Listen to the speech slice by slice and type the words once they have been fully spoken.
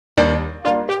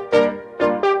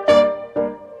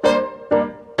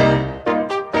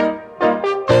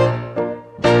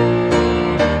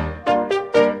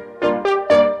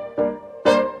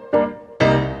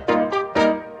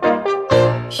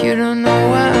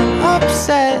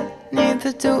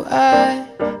neither do I.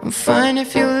 I'm fine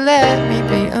if you let me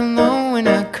be alone when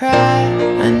I cry.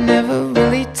 I never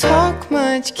really talk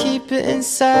much, keep it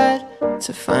inside.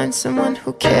 To find someone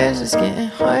who cares is getting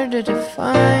harder to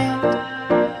find.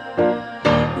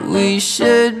 We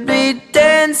should be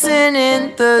dancing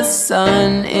in the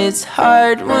sun. It's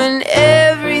hard when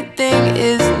everything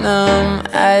is numb.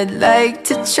 I'd like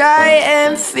to try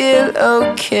and feel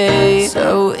okay.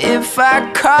 So if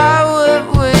I call, what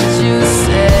would you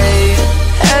say?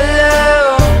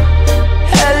 Hello,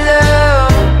 hello,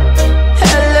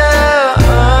 hello,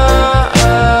 oh,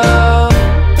 oh.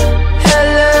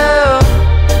 Hello,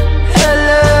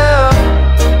 hello,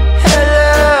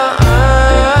 hello,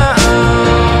 oh,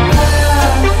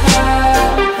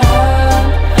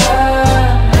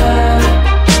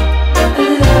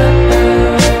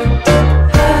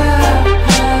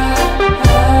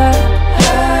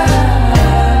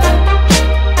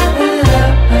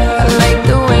 I like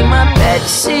the way my bed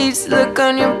sheets look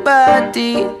on your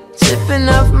body. Sipping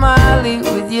off Molly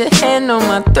with your hand on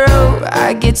my throat.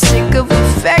 I get sick of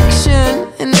affection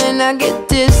and then I get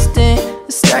distant. I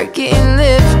start getting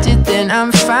lifted, then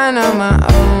I'm fine on my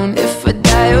own. If I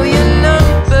dial your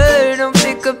number, don't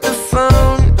pick up the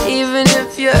phone. Even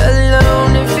if you're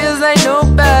alone, it feels like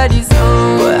nobody's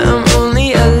home. But I'm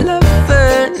only a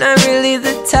lover, not really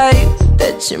the type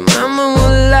that your mama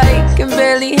will like. Can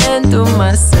barely handle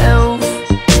myself.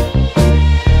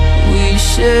 We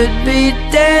should be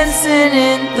dancing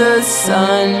in the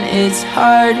sun. It's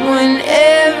hard when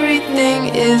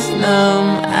everything is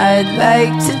numb. I'd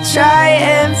like to try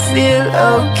and feel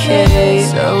okay.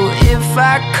 So if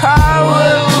I call,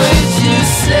 what would you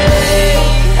say?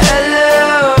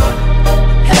 Hello,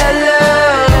 hello,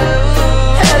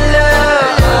 hello,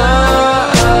 oh,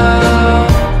 oh.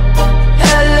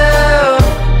 Hello,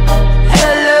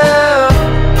 hello,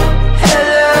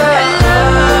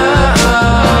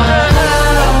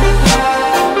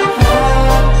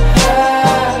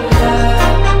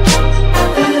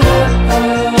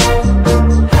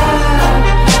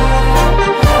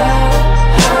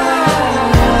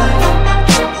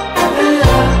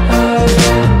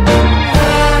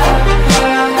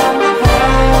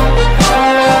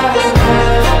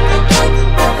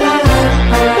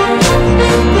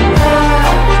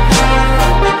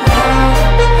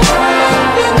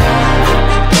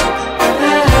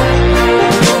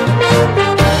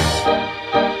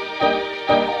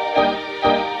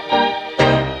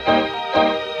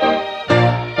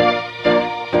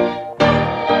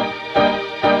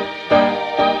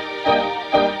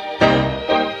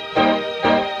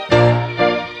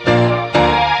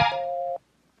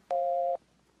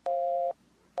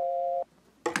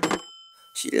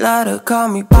 She let her call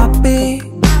me Poppy.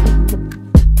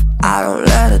 I don't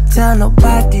let her tell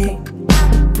nobody.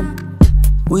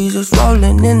 We just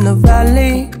rollin' in the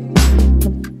valley.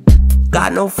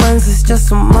 Got no friends, it's just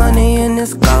some money in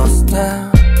this ghost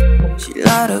town. She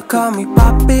let her call me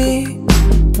Poppy.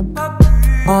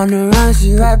 On the run,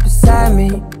 she right beside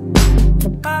me.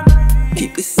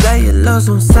 Keep the cellulose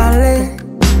on solid,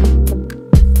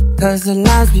 cause the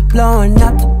lines be blowing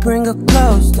up to bring her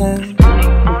close down.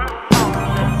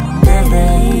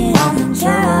 Living on the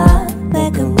channel,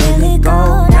 make it really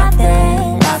go.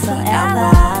 Nothing lasts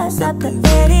forever, stop the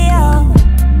video.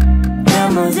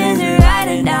 Limousines are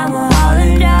riding down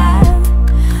Mulholland Drive.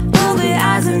 Movie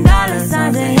eyes and dollar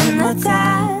signs are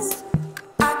hypnotized.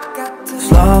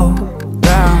 Slow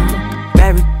down,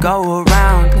 baby, go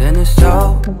around in a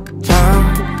show turn.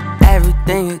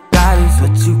 Everything you got is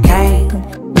what you can't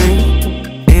be.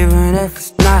 Even if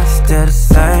it's not still the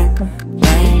same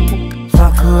thing.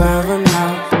 Fuck whoever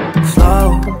knows.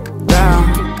 Slow down,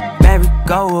 baby,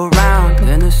 go around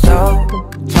in a show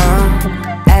turn.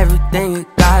 Everything you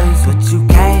got is what you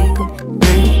can't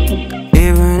be.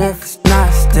 Even if it's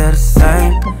not still the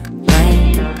same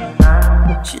thing.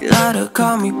 She let her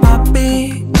call me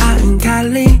Poppy. Out in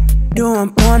Cali,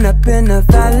 doing porn up in the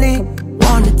valley.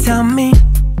 Wanna tell me,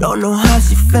 don't know how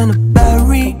she finna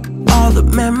bury all the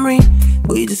memory.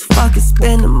 We just fucking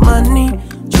spend the money,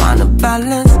 tryna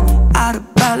balance, out of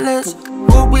balance.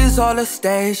 Boobies all a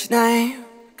stage name.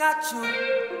 Got you.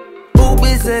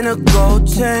 Boobies in a gold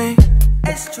chain.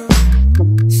 It's true.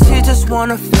 She just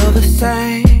wanna feel the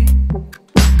same.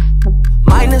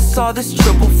 Minus all this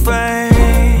triple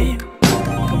fame.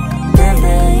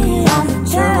 Living on the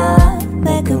channel,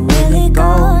 make it really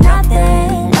go.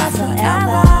 Nothing lasts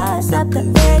forever, stop the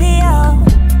video.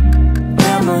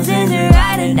 Limousines are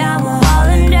riding down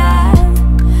Mulholland Drive.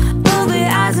 Movie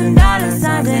eyes and dollar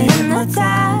signs are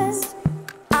hypnotized.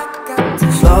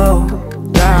 Slow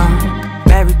down,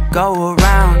 baby, go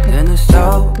around in a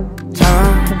show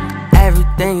turn.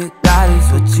 Everything you got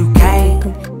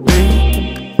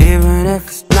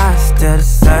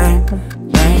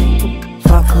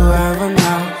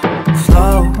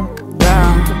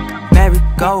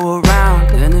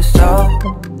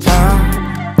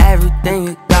everything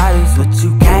you got is what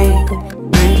you can't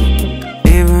be.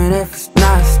 Even if it's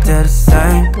not still the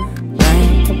same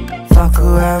thing. Fuck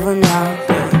whoever knows, yeah.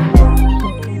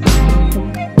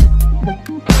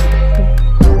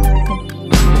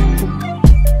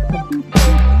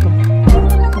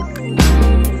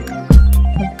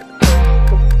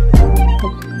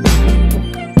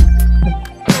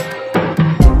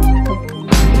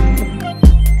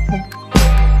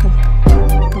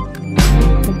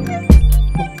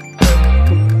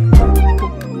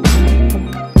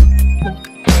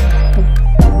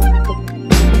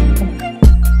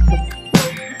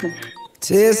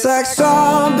 Tastes like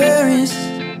strawberries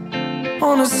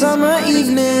on a summer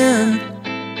evening,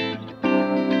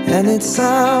 and it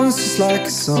sounds just like a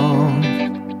song.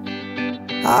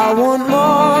 I want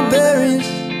more berries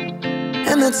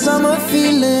and that summer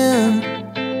feeling.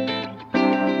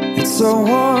 It's so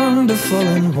wonderful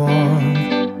and warm.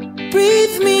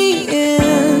 Breathe me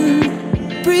in,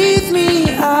 breathe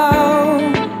me out.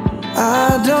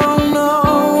 I don't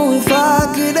know if I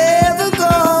could ever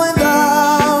go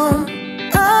without.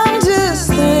 I'm just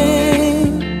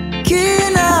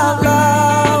thinking out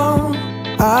loud.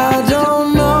 I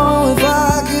don't know if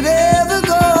I could ever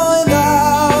go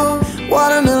without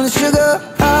watermelon sugar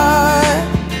high,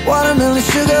 watermelon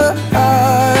sugar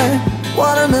high,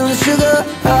 watermelon sugar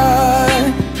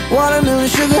high, watermelon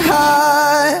sugar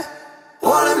high,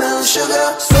 watermelon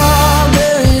sugar.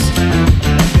 Strawberries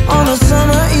on a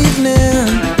summer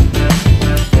evening.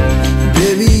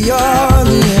 Baby, you're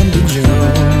the end of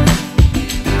June.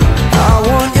 I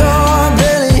want your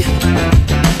belly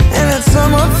and that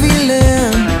summer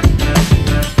feeling,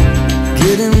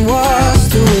 getting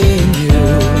washed away in you.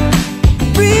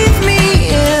 Breathe me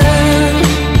in,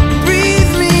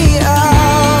 breathe me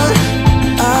out.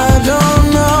 I don't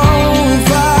know if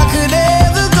I could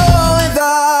ever go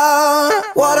without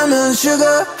watermelon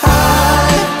sugar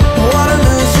high,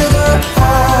 watermelon sugar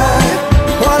high,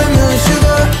 watermelon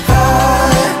sugar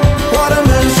high,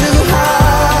 watermelon sugar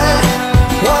high,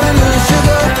 watermelon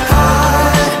sugar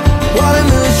high,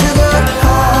 watermelon sugar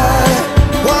high,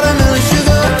 watermelon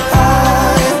sugar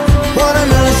high,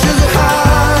 watermelon sugar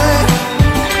high.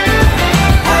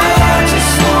 I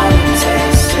just wanna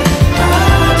taste it, I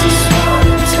just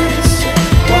wanna taste it,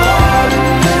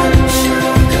 watermelon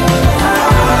sugar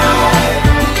high.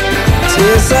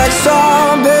 Tastes like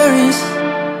strawberries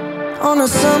on a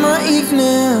summer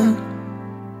evening,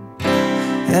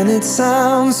 and it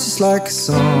sounds just like a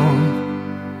song.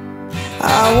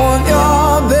 I want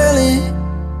your belly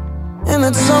and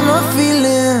that summer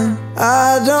feeling.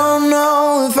 I don't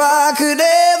know if I could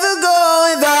ever go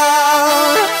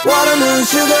without watermelon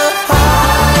sugar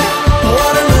high,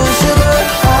 watermelon sugar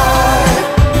high,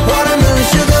 watermelon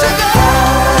sugar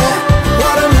high,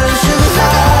 watermelon sugar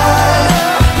high,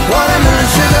 watermelon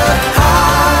sugar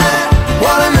high,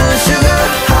 watermelon sugar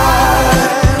high,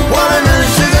 watermelon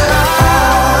sugar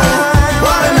high,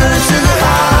 watermelon sugar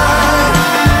high.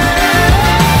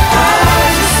 I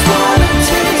just wanna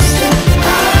taste it, I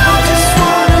just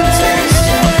wanna taste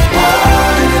it,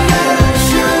 watermelon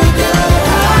sugar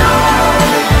high.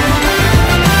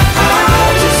 I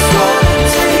just wanna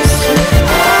taste it, I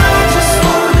just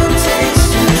wanna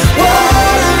taste it,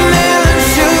 watermelon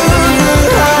sugar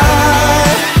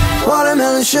high,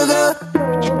 watermelon sugar.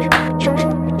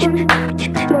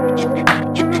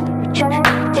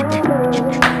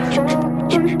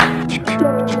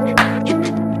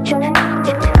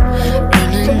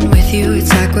 Running with you,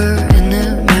 it's like we're in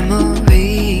a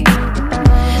memory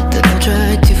that I'll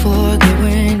try to forget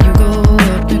when you go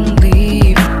up and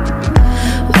leave.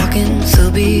 Walking slow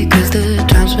because the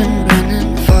time's been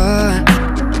running far.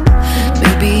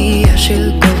 Maybe I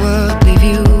should go up, leave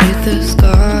you with a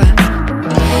scar.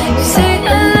 You say I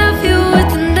love you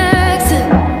with an accent,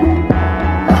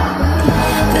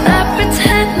 then I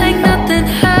pretend like nothing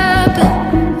happened.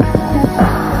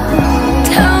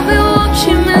 Tell me, won't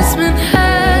you miss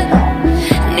Manhattan?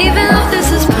 And even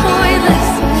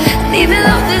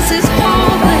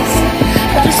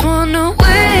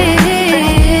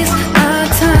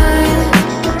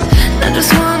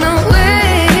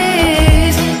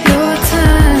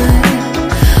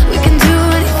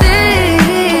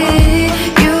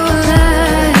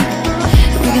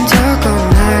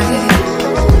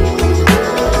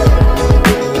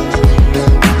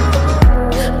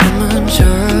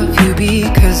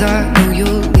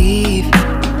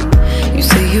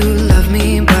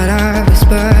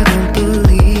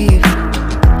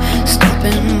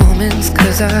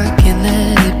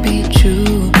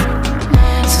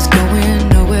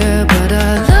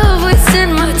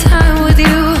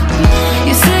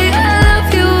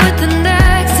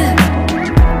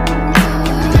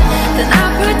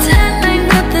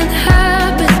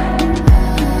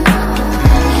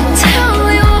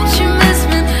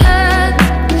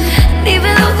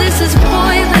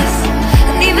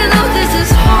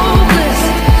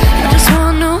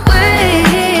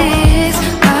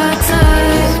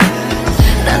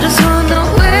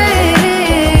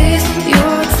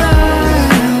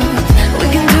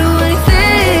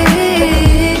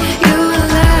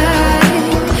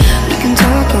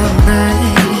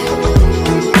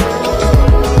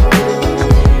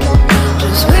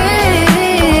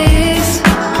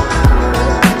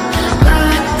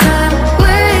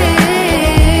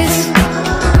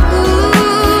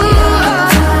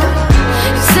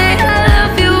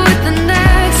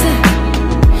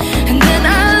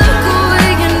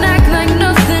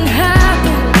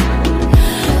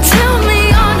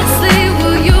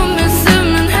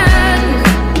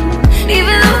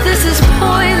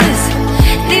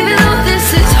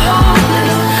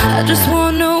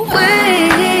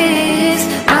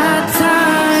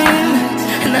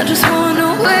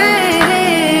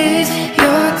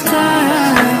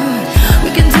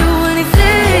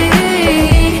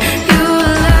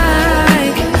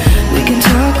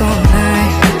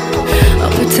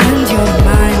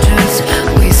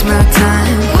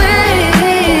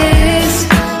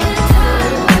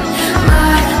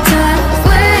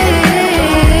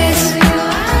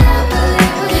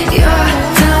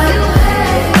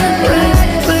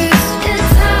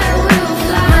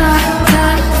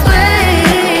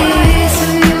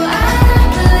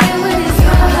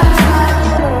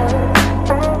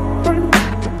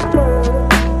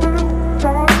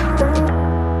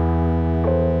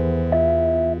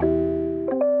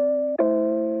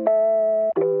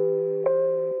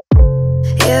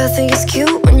think it's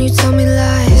cute when you tell me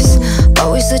lies.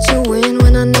 Always let you win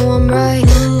when I know I'm right.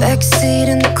 Backseat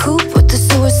in the coupe with the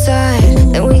suicide.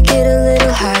 Then we get a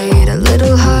little high, a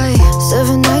little high.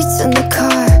 7 nights in the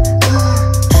car,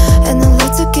 and the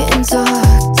lights are getting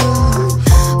dark.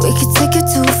 We could take it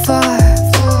too far.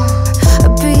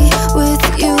 I'll be with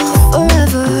you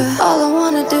forever. All I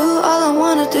wanna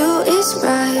do is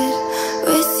ride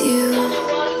with you.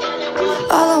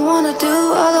 All I wanna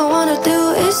do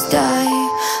is die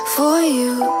for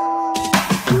you.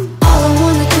 All I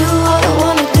wanna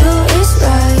do is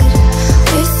ride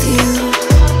with you.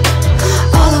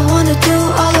 All I wanna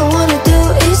do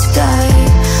is die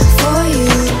for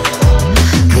you.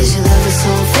 'Cause your love is so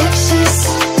infectious.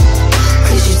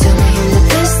 'Cause you tell me I'm the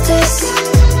bestest.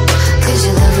 'Cause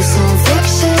your love is so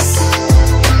infectious.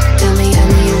 Tell me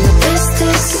I'm the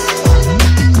bestest.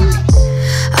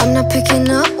 I'm not picking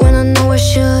up when I know I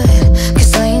should.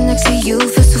 'Cause laying next to you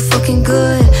feels so fucking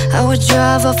good. I would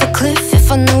drive off a cliff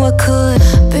if I knew I could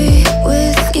be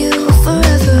with you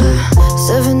forever.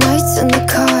 7 nights in the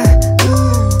car,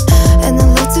 and the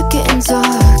lights are getting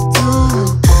dark.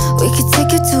 We could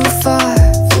take it too far.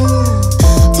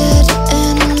 Dead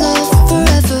in love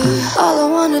forever. All I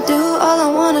wanna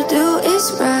do is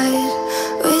ride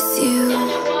with you.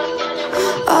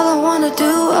 All I wanna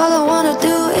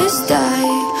do is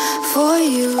die for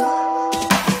you.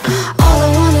 All I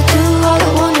wanna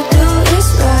do is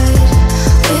ride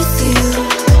with you.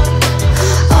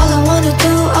 All I wanna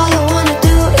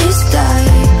do is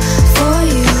die for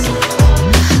you.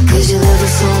 'Cause your love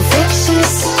is so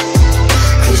infectious.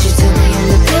 'Cause you tell me I'm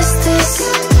the bestest.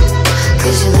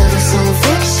 'Cause your love is so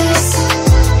infectious.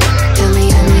 Tell me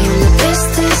I'm the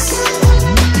bestest.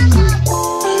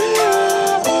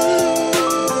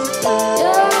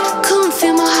 Come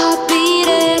feel my heart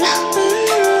beating.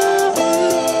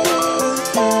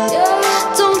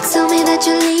 Don't tell me that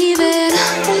you're leaving.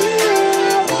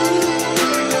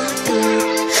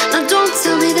 No, don't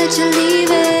tell me that you're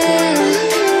leaving.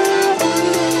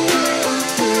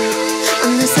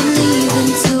 Unless I'm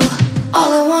leaving too.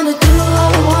 All I wanna do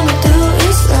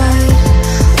is ride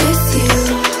with you.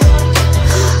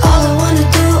 All I wanna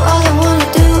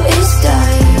do is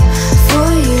die for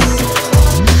you.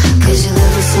 'Cause your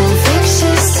love is so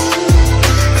infectious.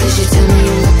 'Cause you tell me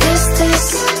I'm the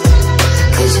bestest.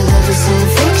 'Cause your love is so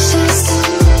infectious.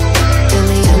 Tell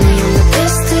me I'm the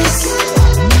bestest.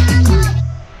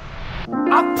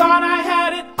 I thought I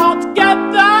had it all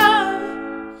together,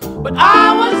 but I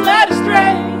was led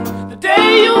astray the day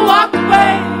you walked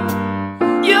away.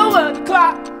 You were the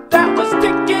clock that was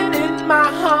ticking in my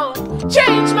home.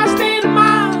 Changed my state of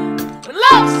mind when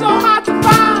love's so hard to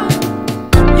find.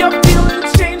 Your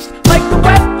feelings changed like the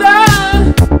weather.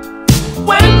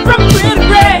 Went from clear to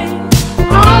gray,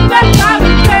 all that time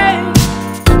of day.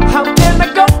 How can I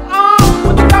go on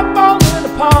without falling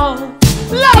apart?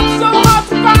 Love's so hard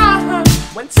to find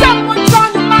when someone's on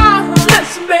your mind.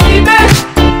 Listen, baby,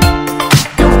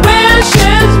 your wish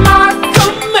is my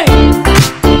command.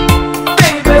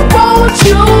 Baby, won't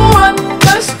you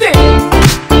understand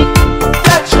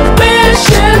that your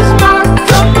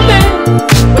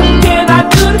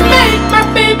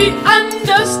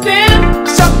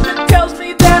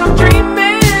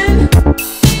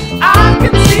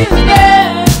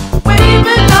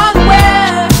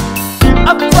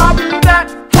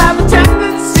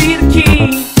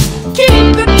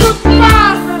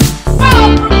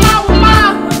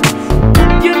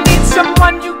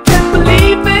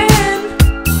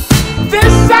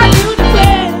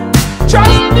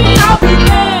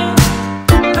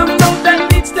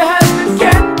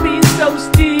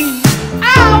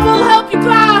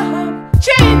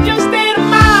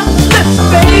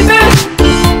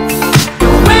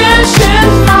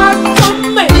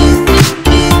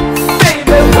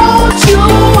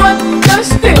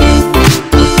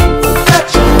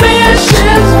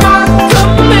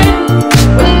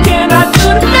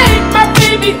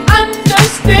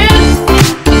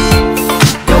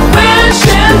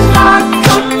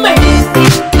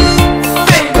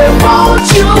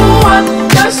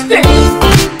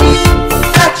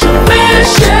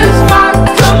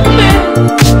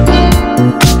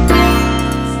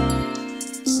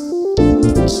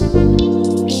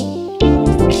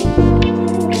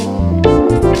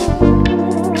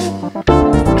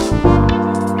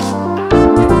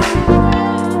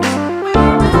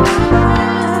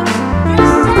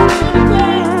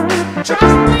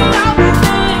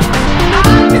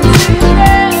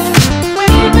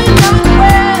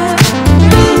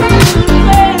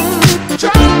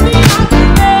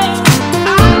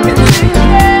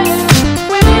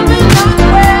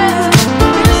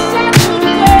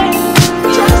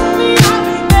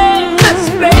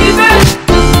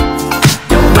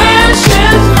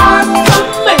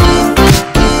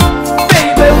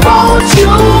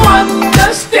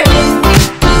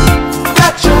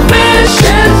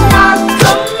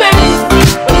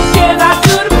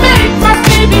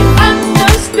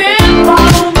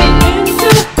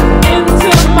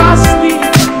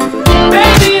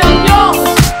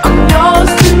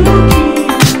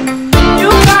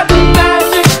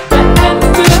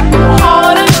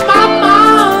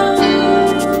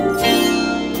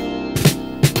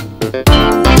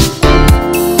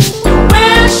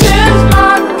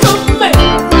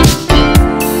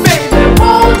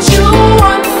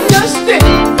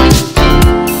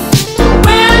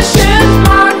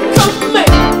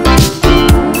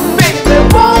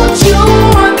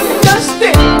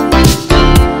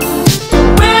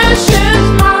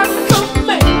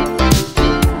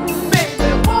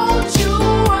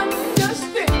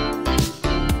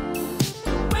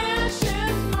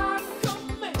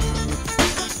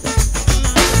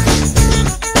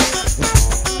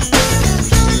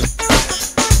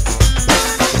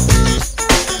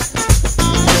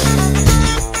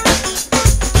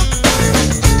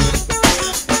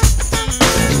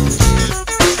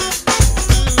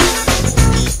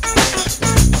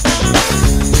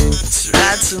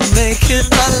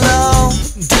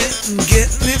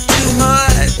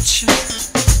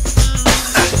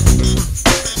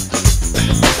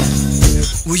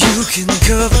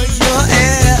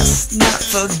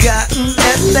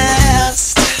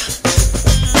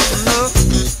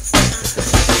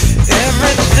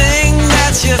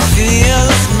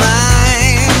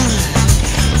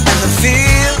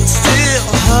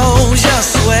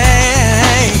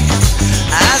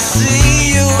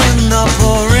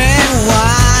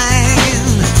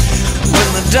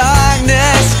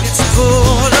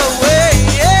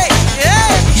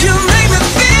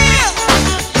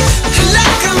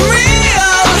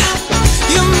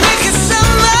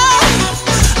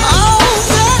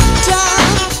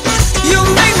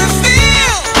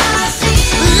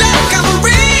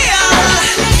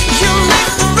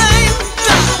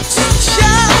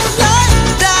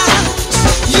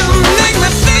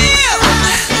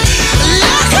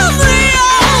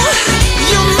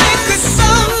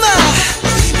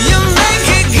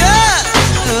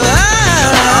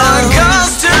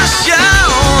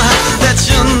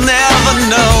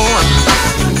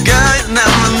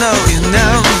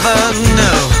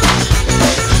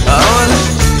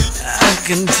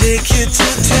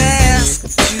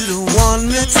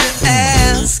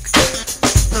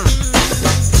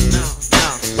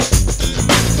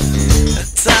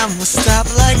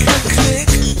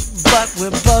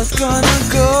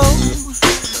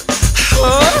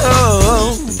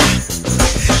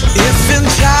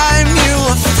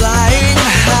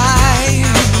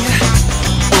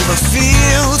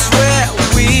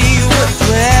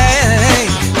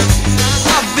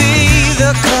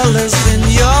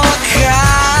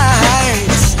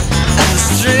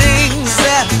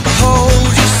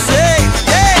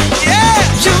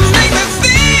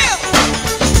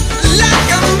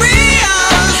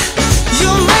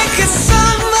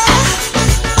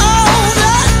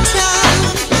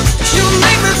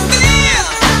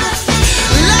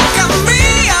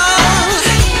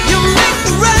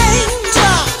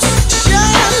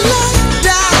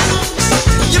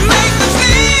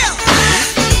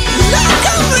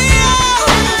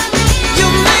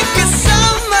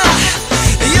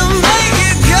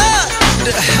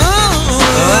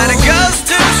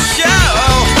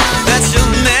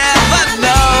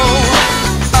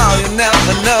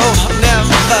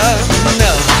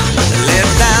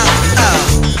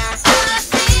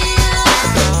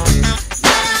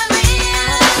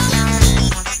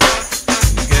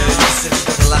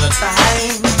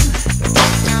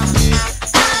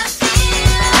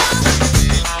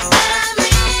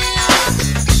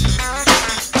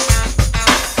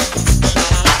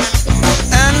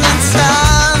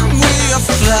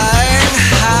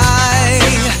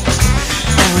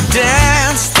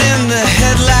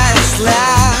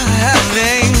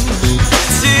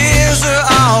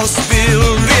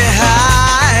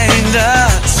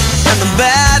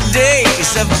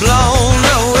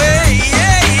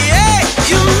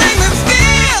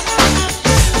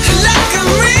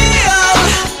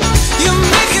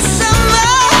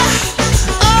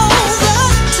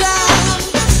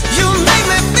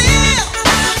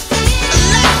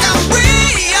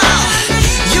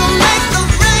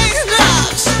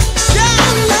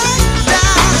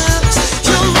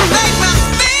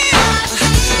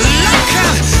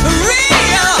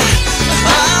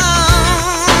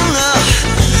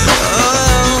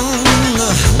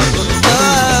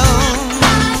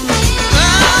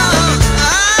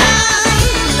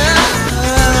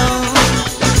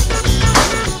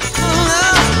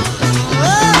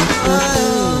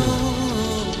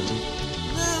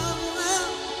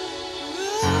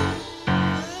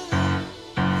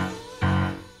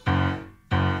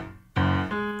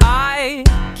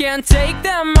can't take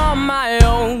them on my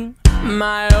own,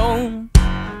 my own.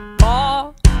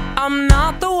 Oh, I'm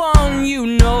not the one, you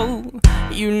know,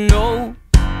 you know.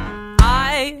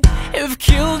 I have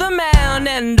killed a man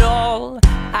and all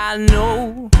I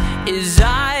know is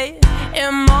I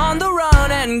am on the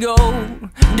run and go.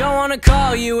 Don't wanna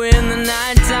call you in the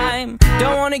nighttime,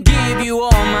 don't wanna give you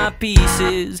all my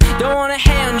pieces, don't wanna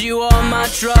hand you all my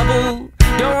trouble,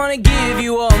 don't wanna give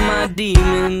you all my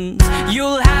demons.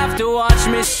 You'll have to watch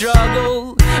me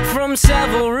struggle from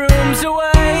several rooms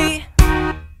away.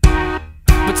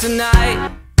 But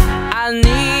tonight I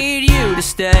need you to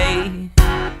stay.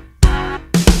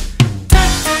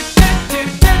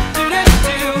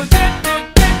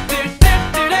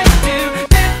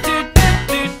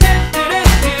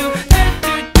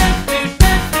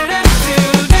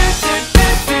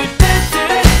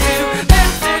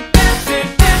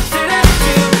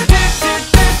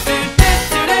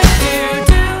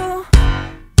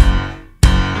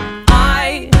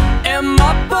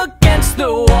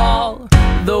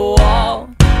 The wall,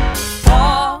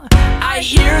 Paul, I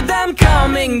hear them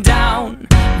coming down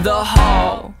the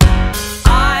hall.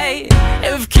 I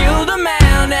have killed a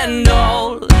man and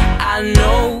all I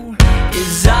know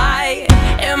is I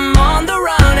am on the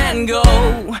run and go.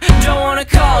 Don't wanna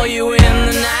call you in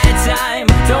the nighttime,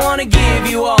 don't wanna give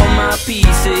you all my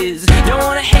pieces, don't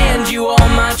wanna hand you all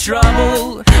my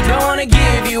trouble, don't wanna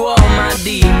give you all my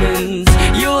demons.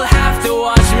 You'll have to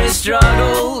watch me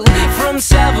struggle from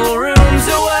several rooms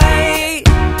away.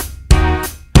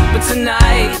 But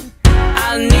tonight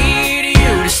I need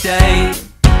you to stay.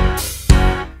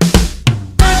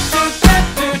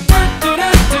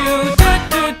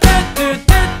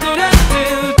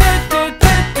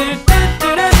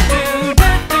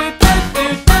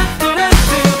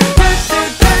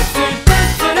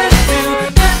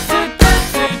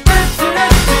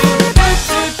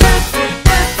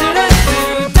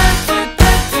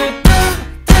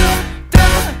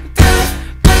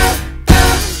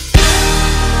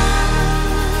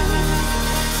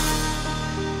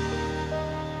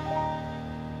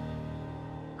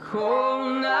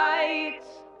 Cold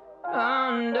nights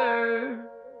under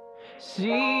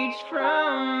siege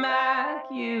from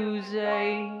accusations,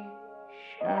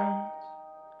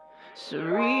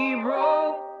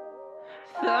 cerebral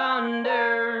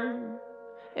thunder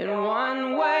and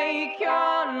one-way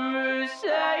conversations.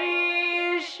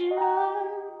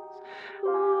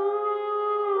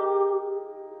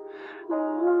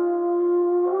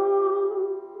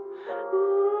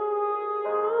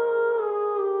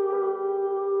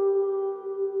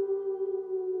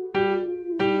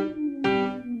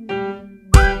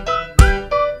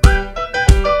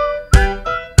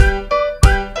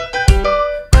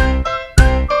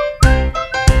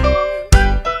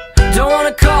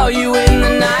 You in the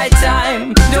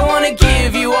nighttime, don't wanna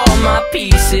give you all my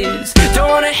pieces, don't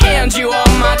wanna hand you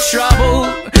all my trouble,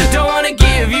 don't wanna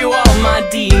give you all my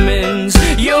demons.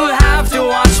 You'll have to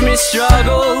watch me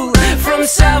struggle from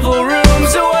several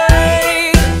rooms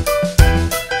away.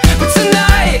 But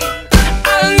tonight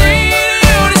I need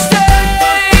you to stay.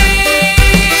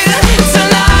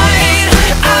 Tonight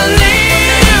I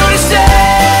need you to stay.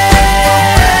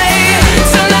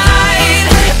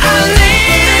 Tonight I need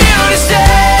you to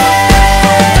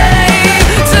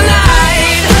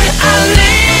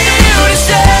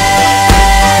stay.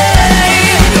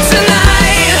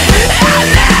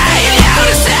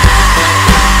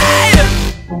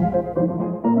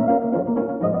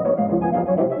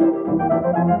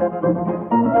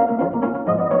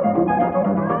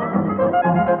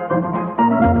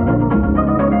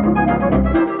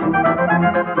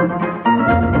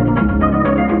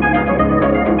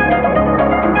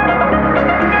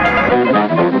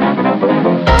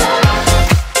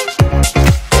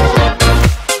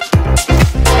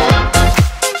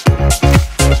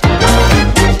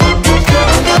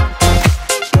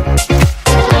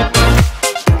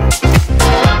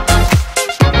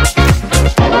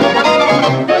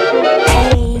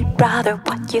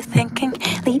 What you thinking?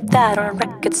 Leave that on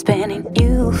record spinning.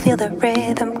 You feel the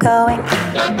rhythm going.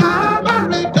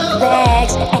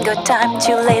 Legs ain't got time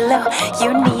to lay low.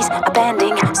 Your knees are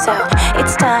bending, so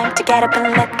it's time to get up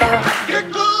and let go.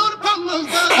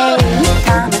 Hey,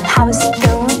 mama, how's it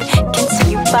going? Can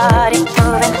see your body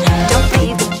moving. Don't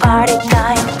leave the party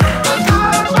dying.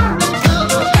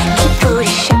 Keep booty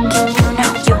shaking, you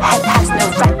know your head has no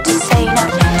right to say no.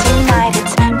 Tonight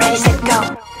it's ready, set, go.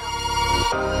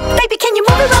 Baby, can you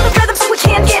move around the rhythm so we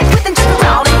can get with and jump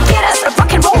around and get us a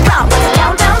rock and roll round? Let's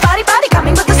countdown, body, body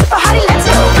coming with the super hottie. Let's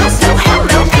go, no slow, hell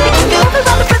no. Baby, can you move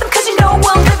around the rhythm? Cause you know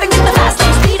we're living in the fast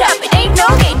lane. Speed up, it ain't no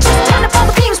game. Just turn up all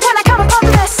the beams when I come upon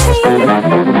the scene.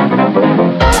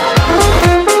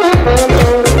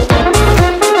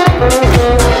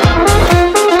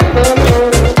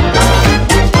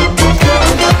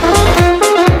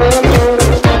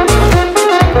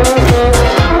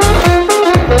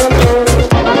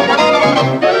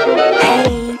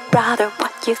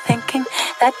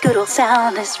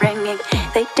 sound is ringing.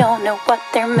 They don't know what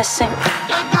they're missing.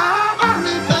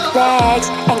 Legs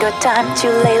ain't got time to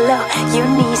lay low. Your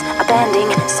knees are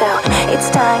bending, so it's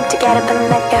time to get up and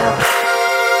let go.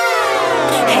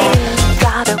 Hey,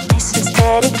 gotta listen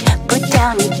steady. Put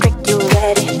down your drink, you're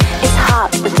ready. It's hot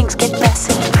when things get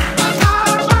messy.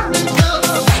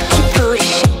 Keep booty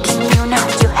shaking, you know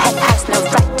your head has no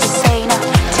right to say no.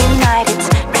 Tonight it's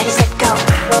ready, set, go.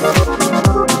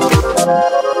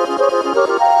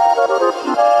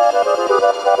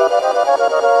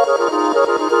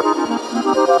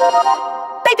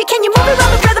 Baby, can you move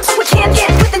around the rhythm so we can't get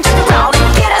with and jump around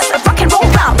and get us a rock and roll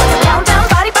round? Let's down, down,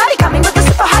 body, body, coming with a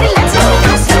super hottie, let's go.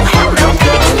 No, so hell no.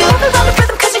 Baby, can you move around the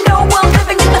rhythm, cause you know we're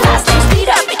living in the fast lane. Speed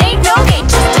up, it ain't no game.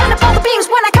 Just turn up all the beams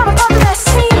when I come up on the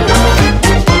scene.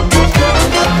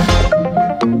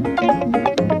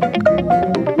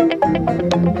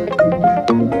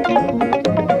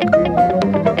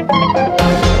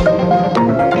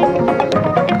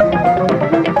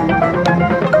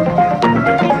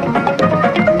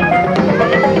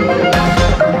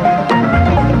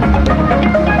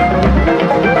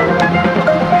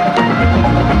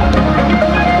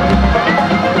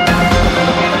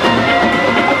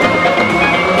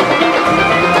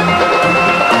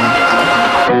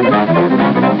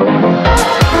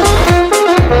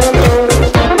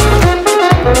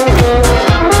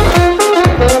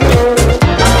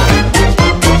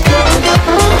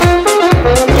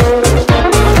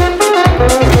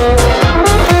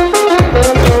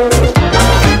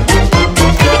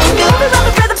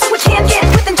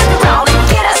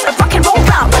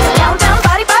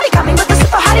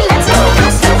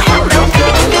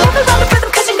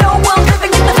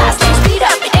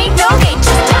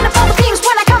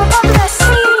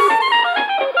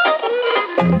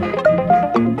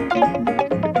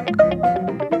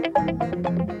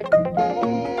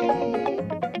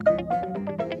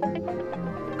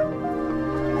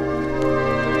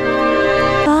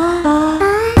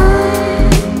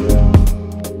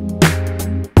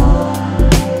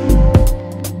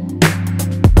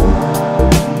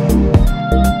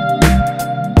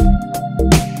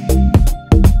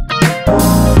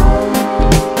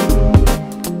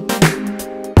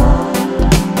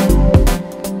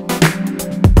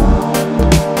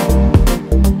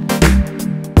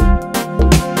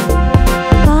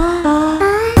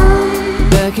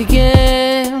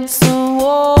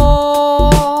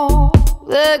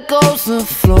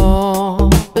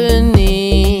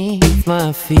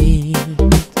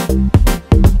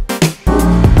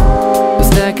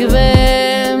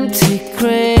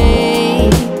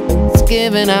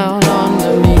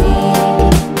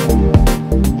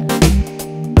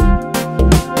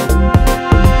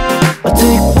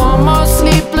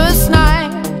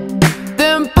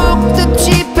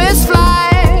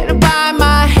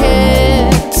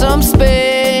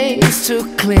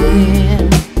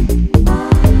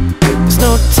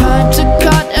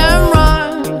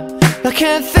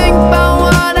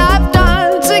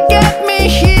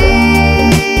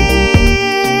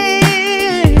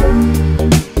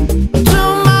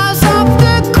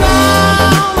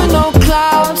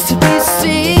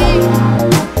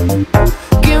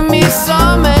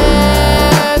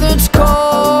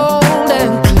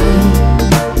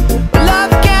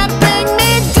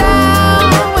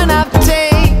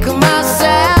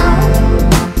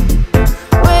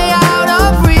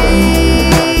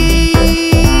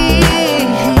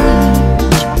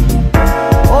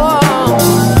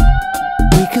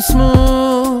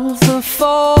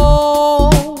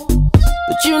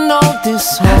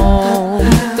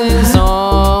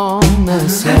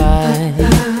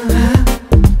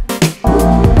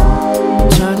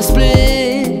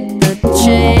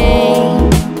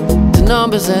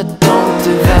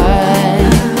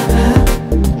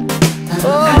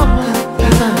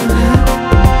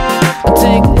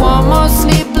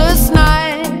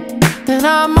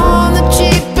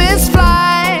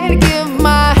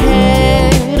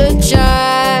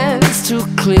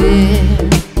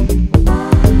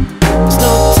 There's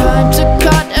no time to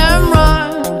cut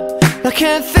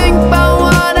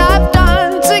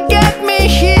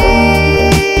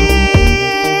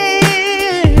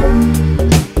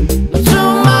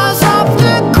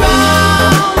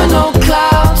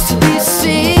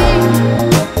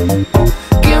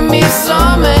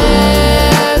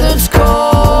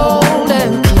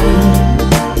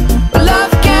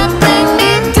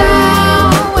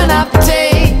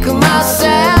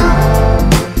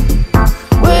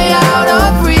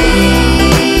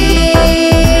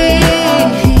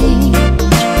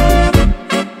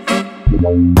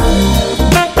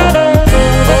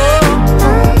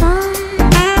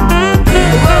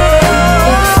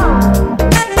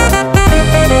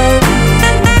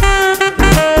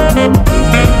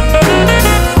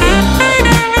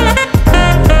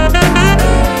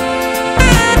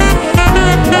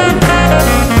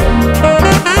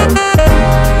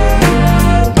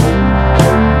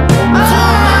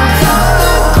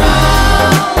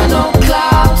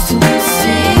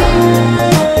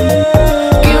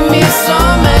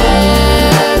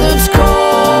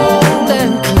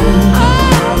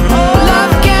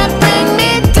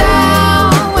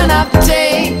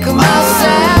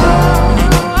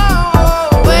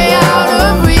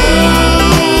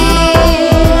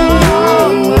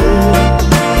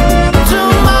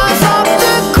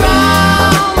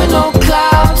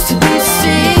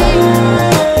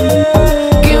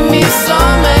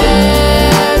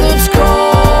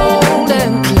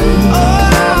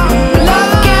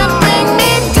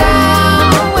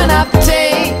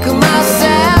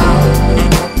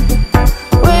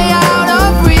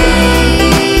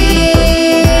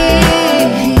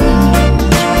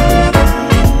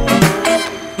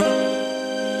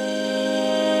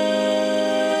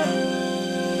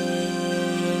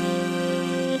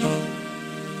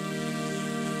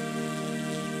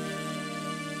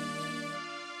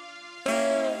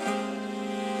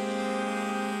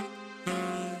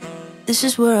This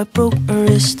is where I broke my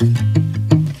wrist,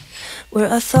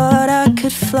 where I thought I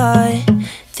could fly,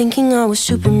 thinking I was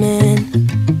Superman.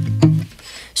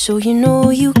 So you know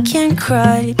you can't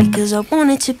cry, because I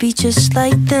wanted to be just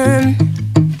like them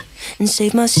and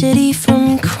save my city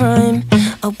from crime.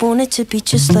 I wanted to be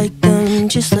just like them,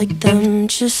 just like them,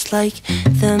 just like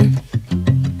them.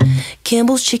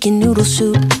 Campbell's chicken noodle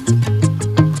soup.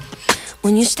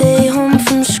 When you stay home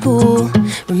from school,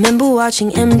 remember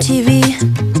watching MTV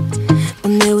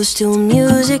when there was still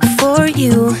music for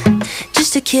you.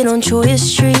 Just a kid on Choya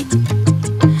Street,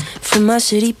 from my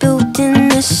city built in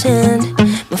the sand.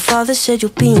 My father said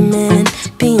you'll be a man,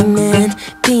 be a man,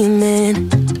 be a man.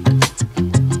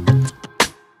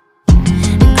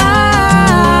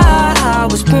 I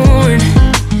was born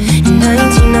in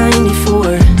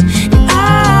 1994.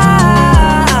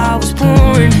 I was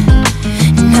born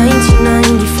in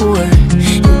 1994.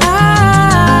 And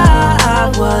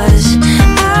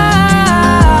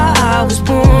I was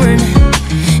born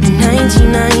in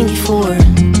 1994.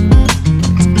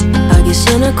 I guess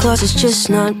Santa Claus is just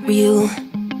not real,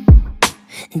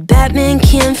 and Batman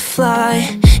can't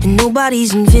fly, and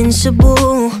nobody's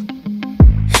invincible,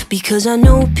 because I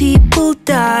know people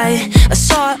die. I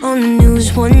saw it on the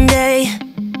news one day,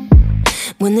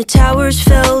 when the towers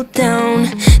fell down.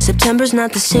 September's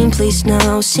not the same place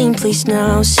now, same place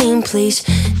now, same place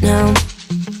now.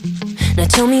 Now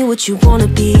tell me what you wanna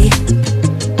be,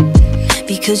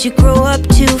 because you grow up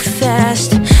too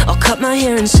fast. I'll cut my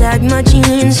hair and sag my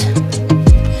jeans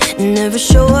and never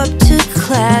show up to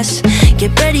class.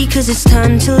 Get ready, cause it's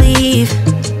time to leave.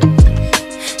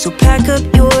 So pack up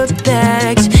your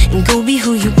bags and go be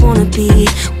who you wanna be,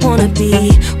 wanna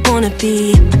be, wanna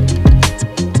be.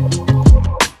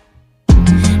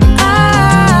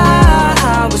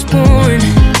 I was born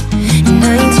in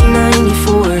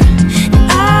 1994.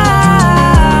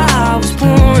 I was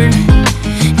born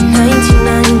in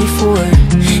 1994.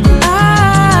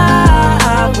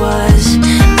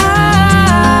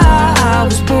 I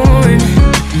was born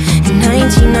in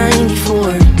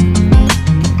 1994.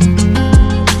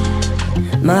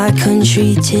 My country,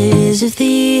 'tis of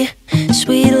thee,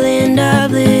 sweet land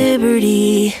of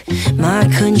liberty. My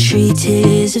country,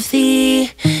 'tis of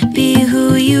thee, be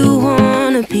who you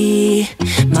wanna be.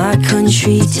 My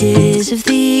country, 'tis of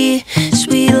thee,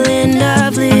 sweet land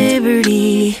of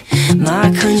liberty. My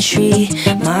country,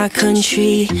 my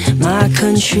country, my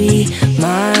country,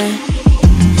 my.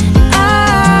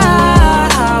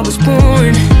 I was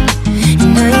born in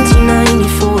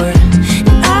 1994.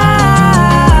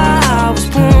 I was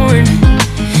born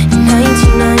in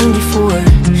 1994.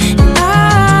 And I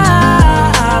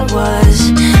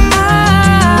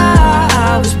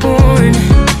was born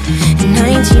in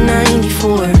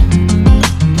 1994.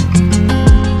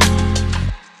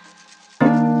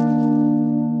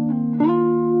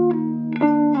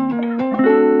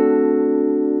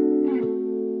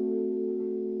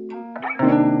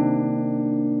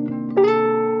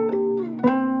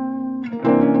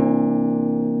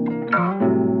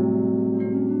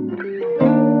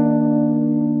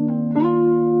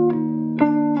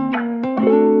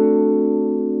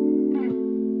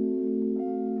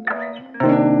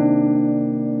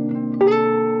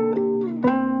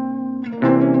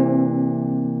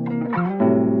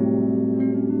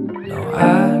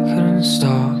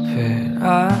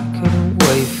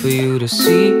 For you to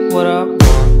see what I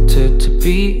wanted to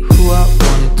be, who I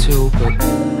wanted to, but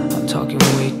I'm talking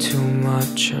way too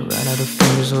much. I ran out of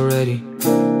fingers already,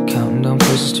 counting down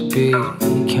places to be.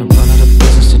 You can't run out of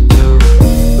business to do,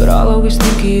 but I'll always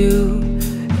think of you,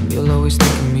 and you'll always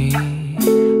think of me.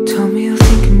 Tell me you'll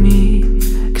think of me,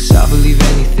 cause I believe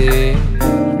anything,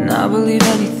 and I believe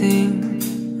anything.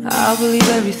 I believe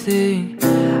everything,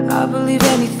 I believe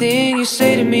anything you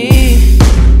say to me.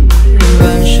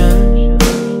 Invention,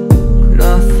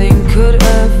 nothing could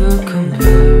ever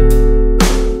compare.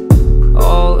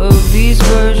 All of these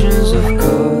versions of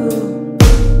God,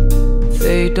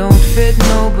 they don't fit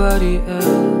nobody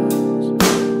else.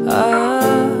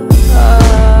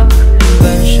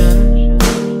 Invention,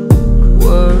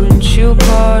 weren't you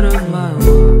part of my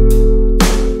world?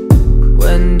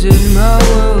 When did my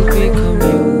world become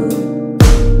you?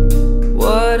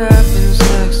 What happens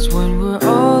next when we're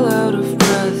all out of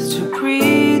breath to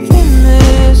breathe in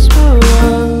this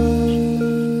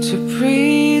mirage? To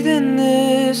breathe in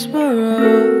this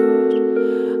mirage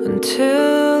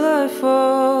until I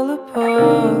fall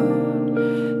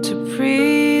apart. To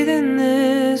breathe in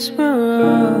this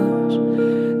mirage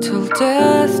till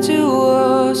death do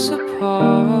us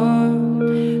apart.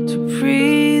 To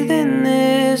breathe in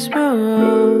this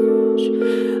mirage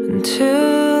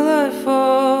until I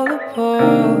fall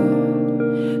apart.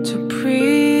 To breathe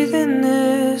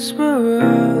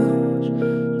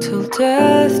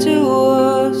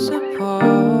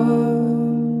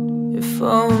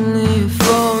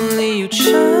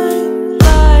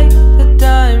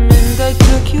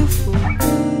make you fool.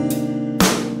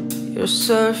 Your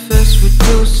surface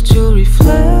reduced to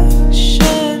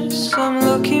reflections I'm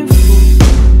looking for.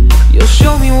 You'll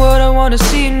show me what I wanna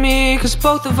see in me, cause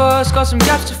both of us got some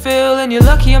gaps to fill. And you're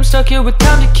lucky I'm stuck here with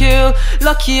time to kill.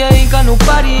 Lucky I ain't got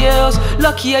nobody else.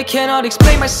 Lucky I cannot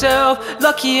explain myself.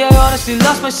 Lucky I honestly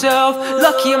lost myself.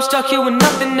 Lucky I'm stuck here with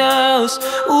nothing else.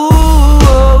 Ooh,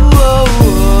 oh, oh, oh.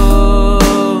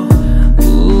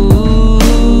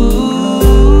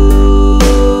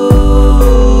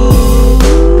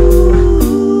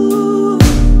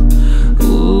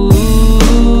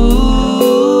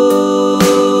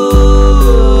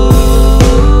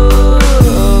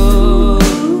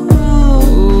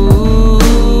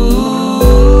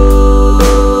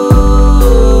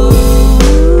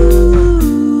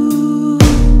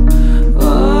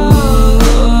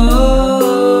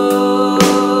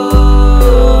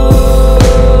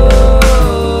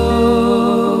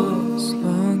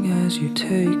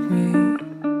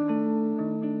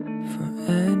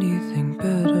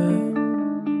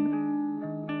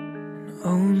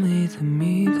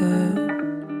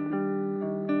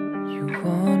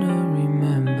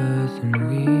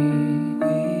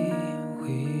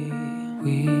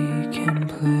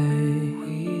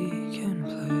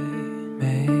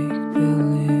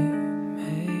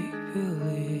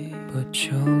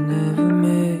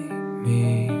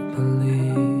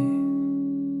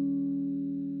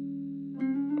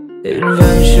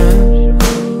 Invention,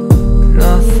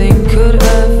 nothing could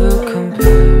ever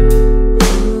compare.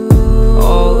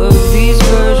 All of these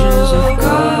versions of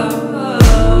God,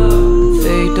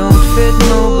 they don't fit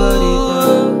nobody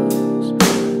else.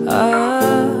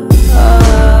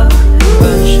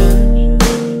 Invention,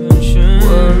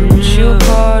 weren't you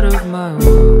part of my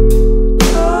world?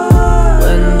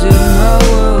 When did my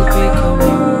world become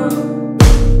yours?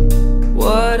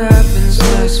 What happens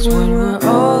next when we're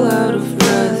all out of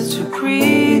breath to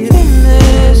breathe in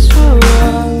this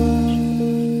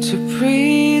mirage? To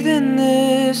breathe in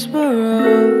this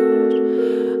mirage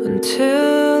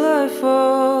until I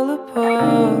fall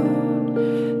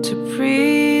apart. To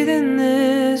breathe in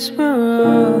this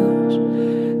mirage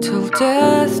till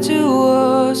death do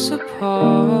us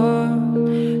apart.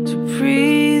 To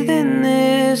breathe in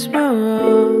this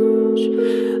mirage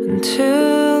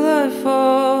until I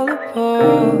fall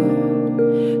apart.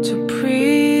 To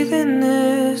breathe in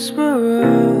this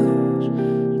mirage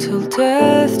till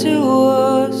death do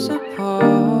us apart.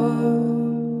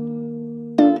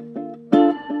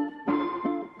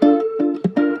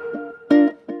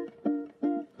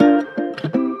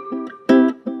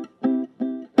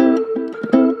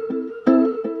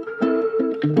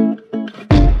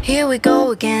 Here we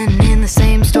go again in the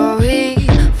same story.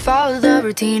 Follow the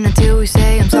routine until we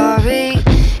say I'm sorry.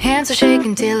 Hands are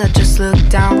shaking till I just look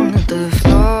down at the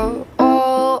floor.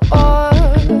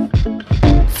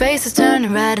 Faces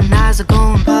turning red and eyes are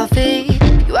going puffy.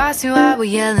 You ask me why we're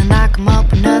yelling, I come up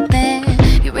with nothing.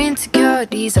 Your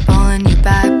insecurities are pulling you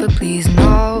back, but please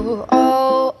no.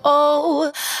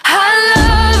 I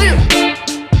love you,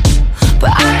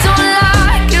 but I don't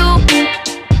like you.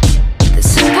 The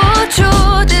simple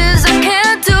truth is I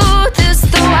can't do this,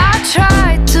 though I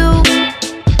try to.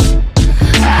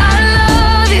 I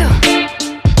love you,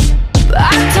 but I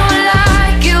don't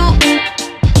like you,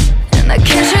 and I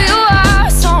can't show you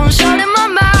out, so I'm shutting my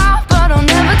mouth, but I'll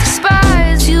never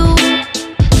despise you.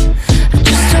 I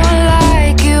just don't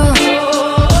like you.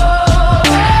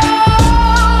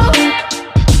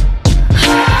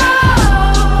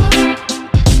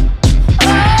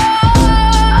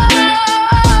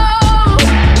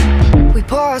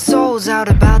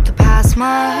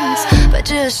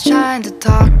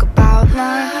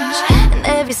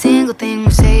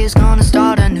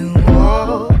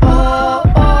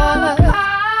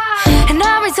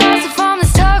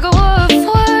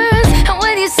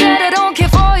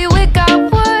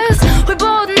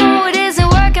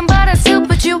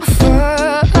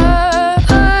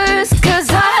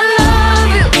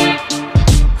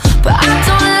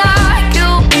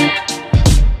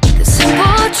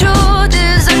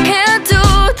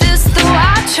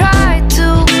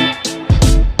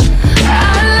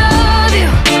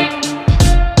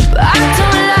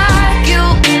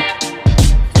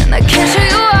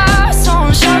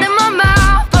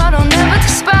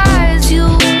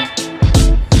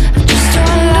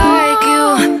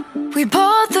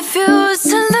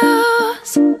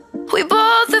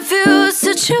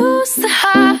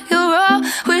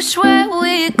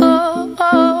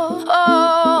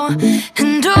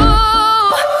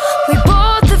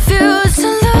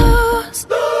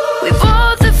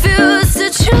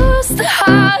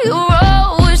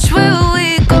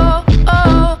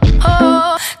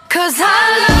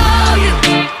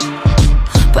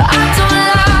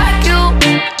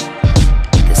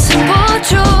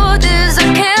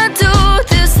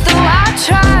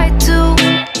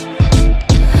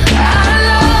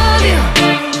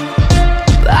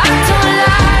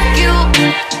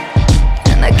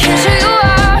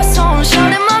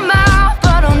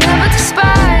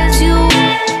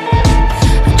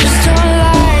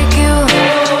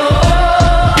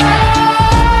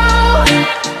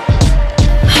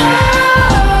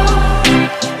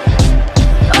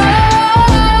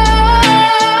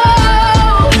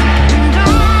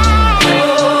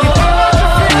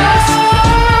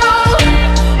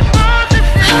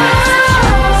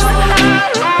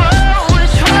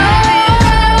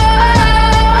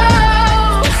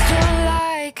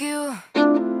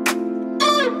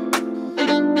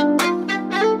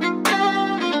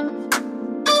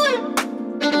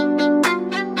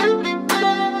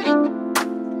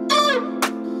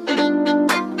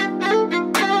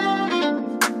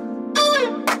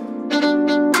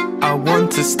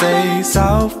 to stay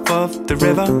south of the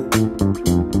river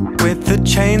with the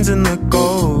chains and the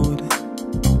gold.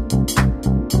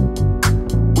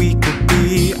 We could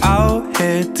be out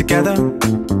here together,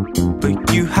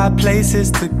 but you had places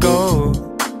to go.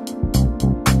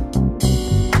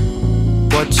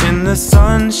 Watching the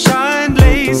sunshine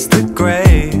lace the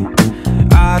grey.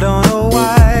 I don't know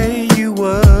why you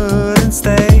wouldn't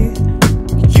stay.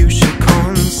 You should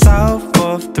come south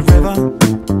of the river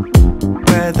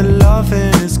where the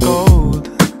loving is gold.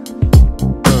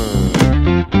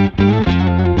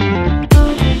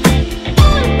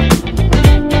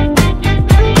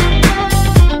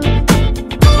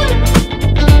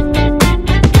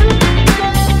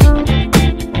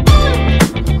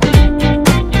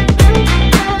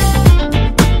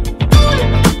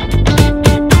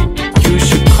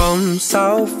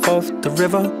 South of the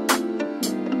river,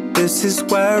 this is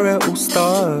where it all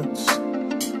starts.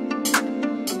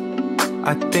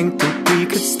 I think that we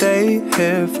could stay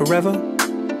here forever,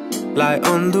 lie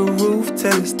on the roof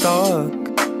till it's dark.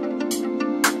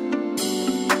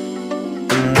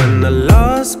 And when the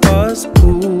last bus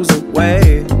pulls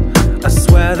away, I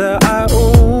swear that I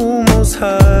almost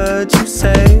heard you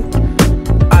say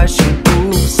I should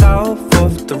move south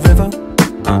of the river.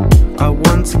 I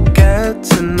want to get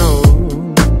to know,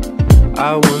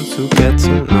 I want to get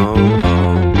to know.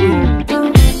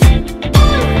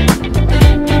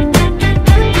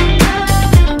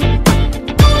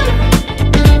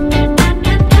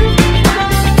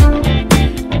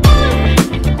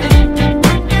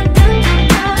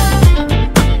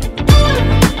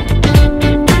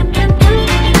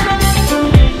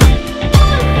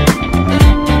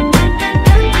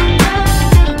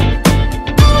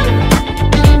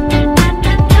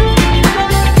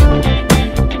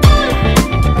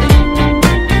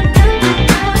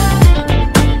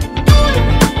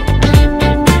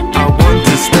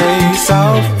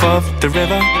 The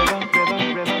river.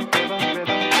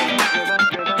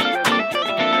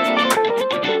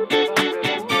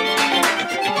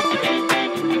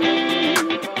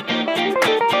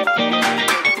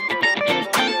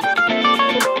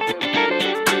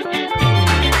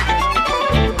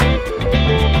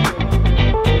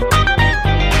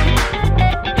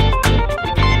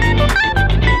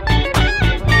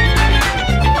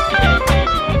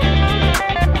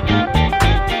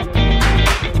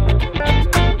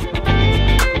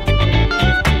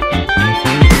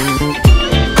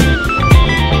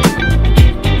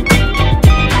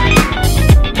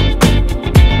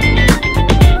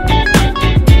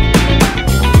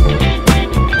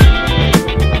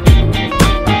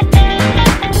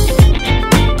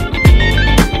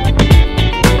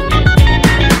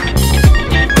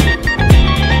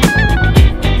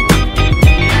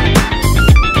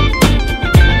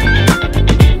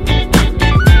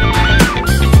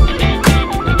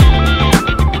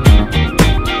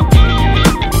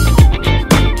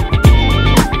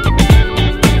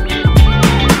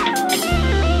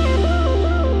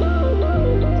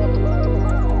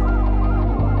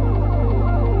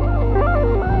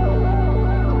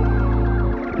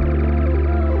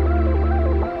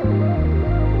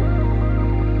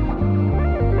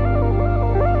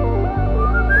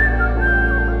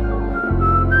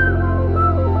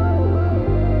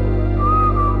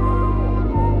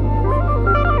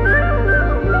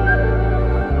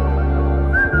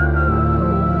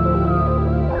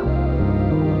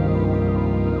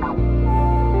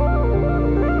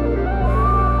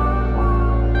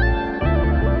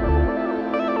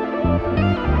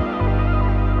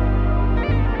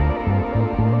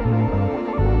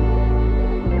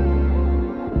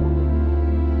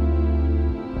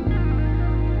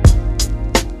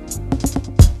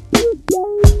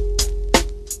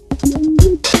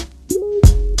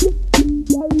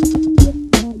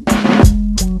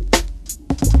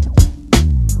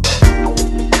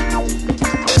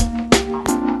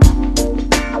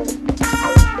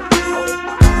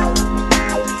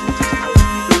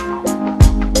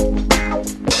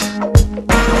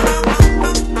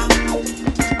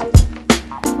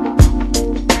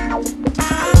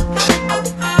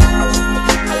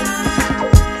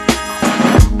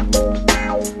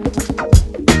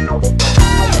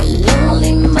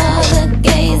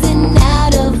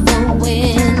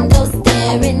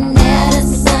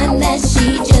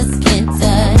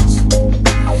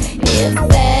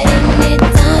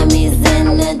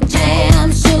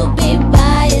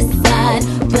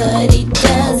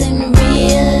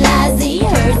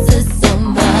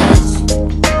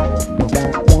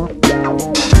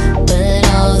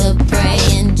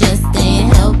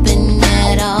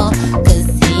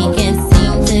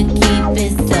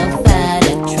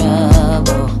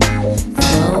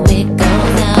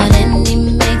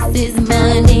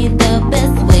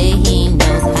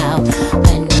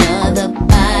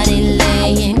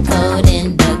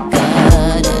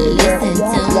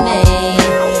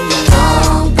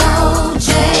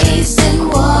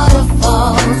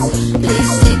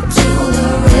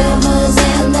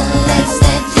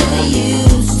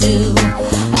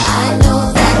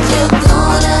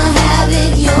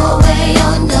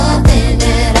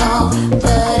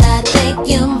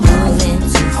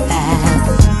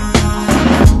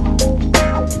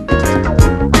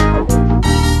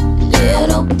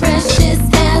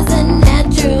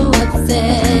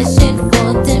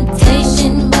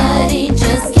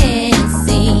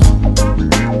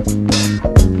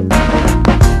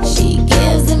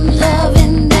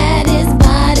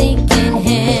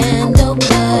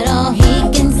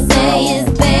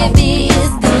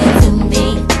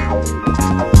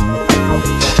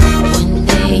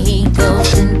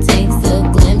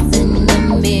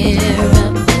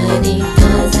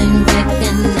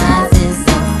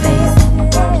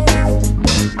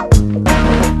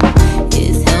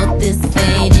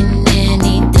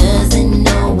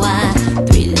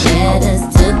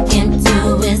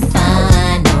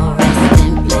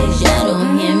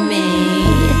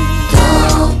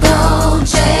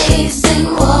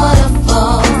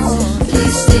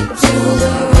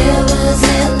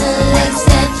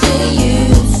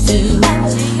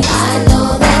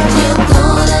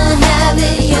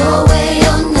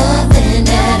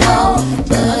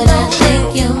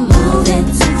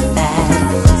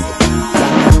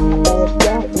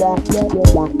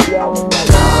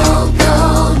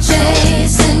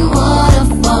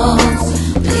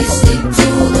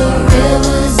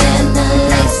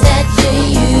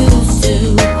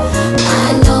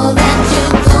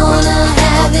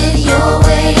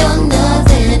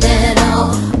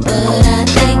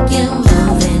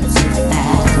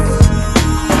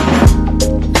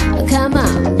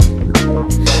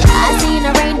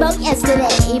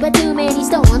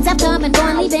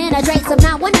 slowly penetrate. So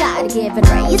now one God-given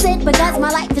raise it, because my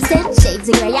life is 10 shades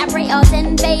of gray. I pray all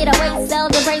 10 fade away,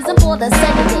 seldom praise him for the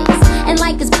 7 days. And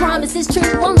like his promise is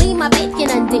true, only my faith can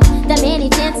undo the many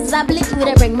chances I blew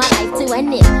to bring my life to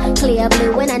an end. Clear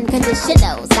blue and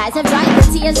unconditional skies have dried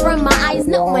the tears from my eyes,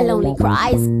 no more lonely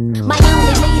cries. My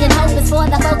only bleeding hope is for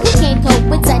the folk who can't cope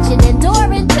with such an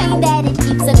enduring pain that it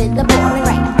keeps them in the pouring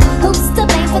rain. Who's to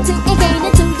blame for taking gain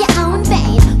into your own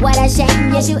vein? What a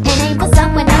shame, you shoot and aim for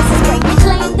someone else's brain. You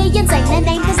claim the insane and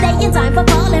aim to stay in time for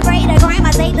falling prey to crime.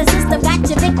 I say the system got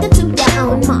you victim to your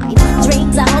own mind.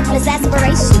 Dreams are hopeless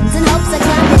aspirations and hopes are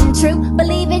coming true.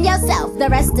 Believe in yourself, the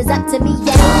rest is up to me and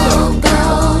you.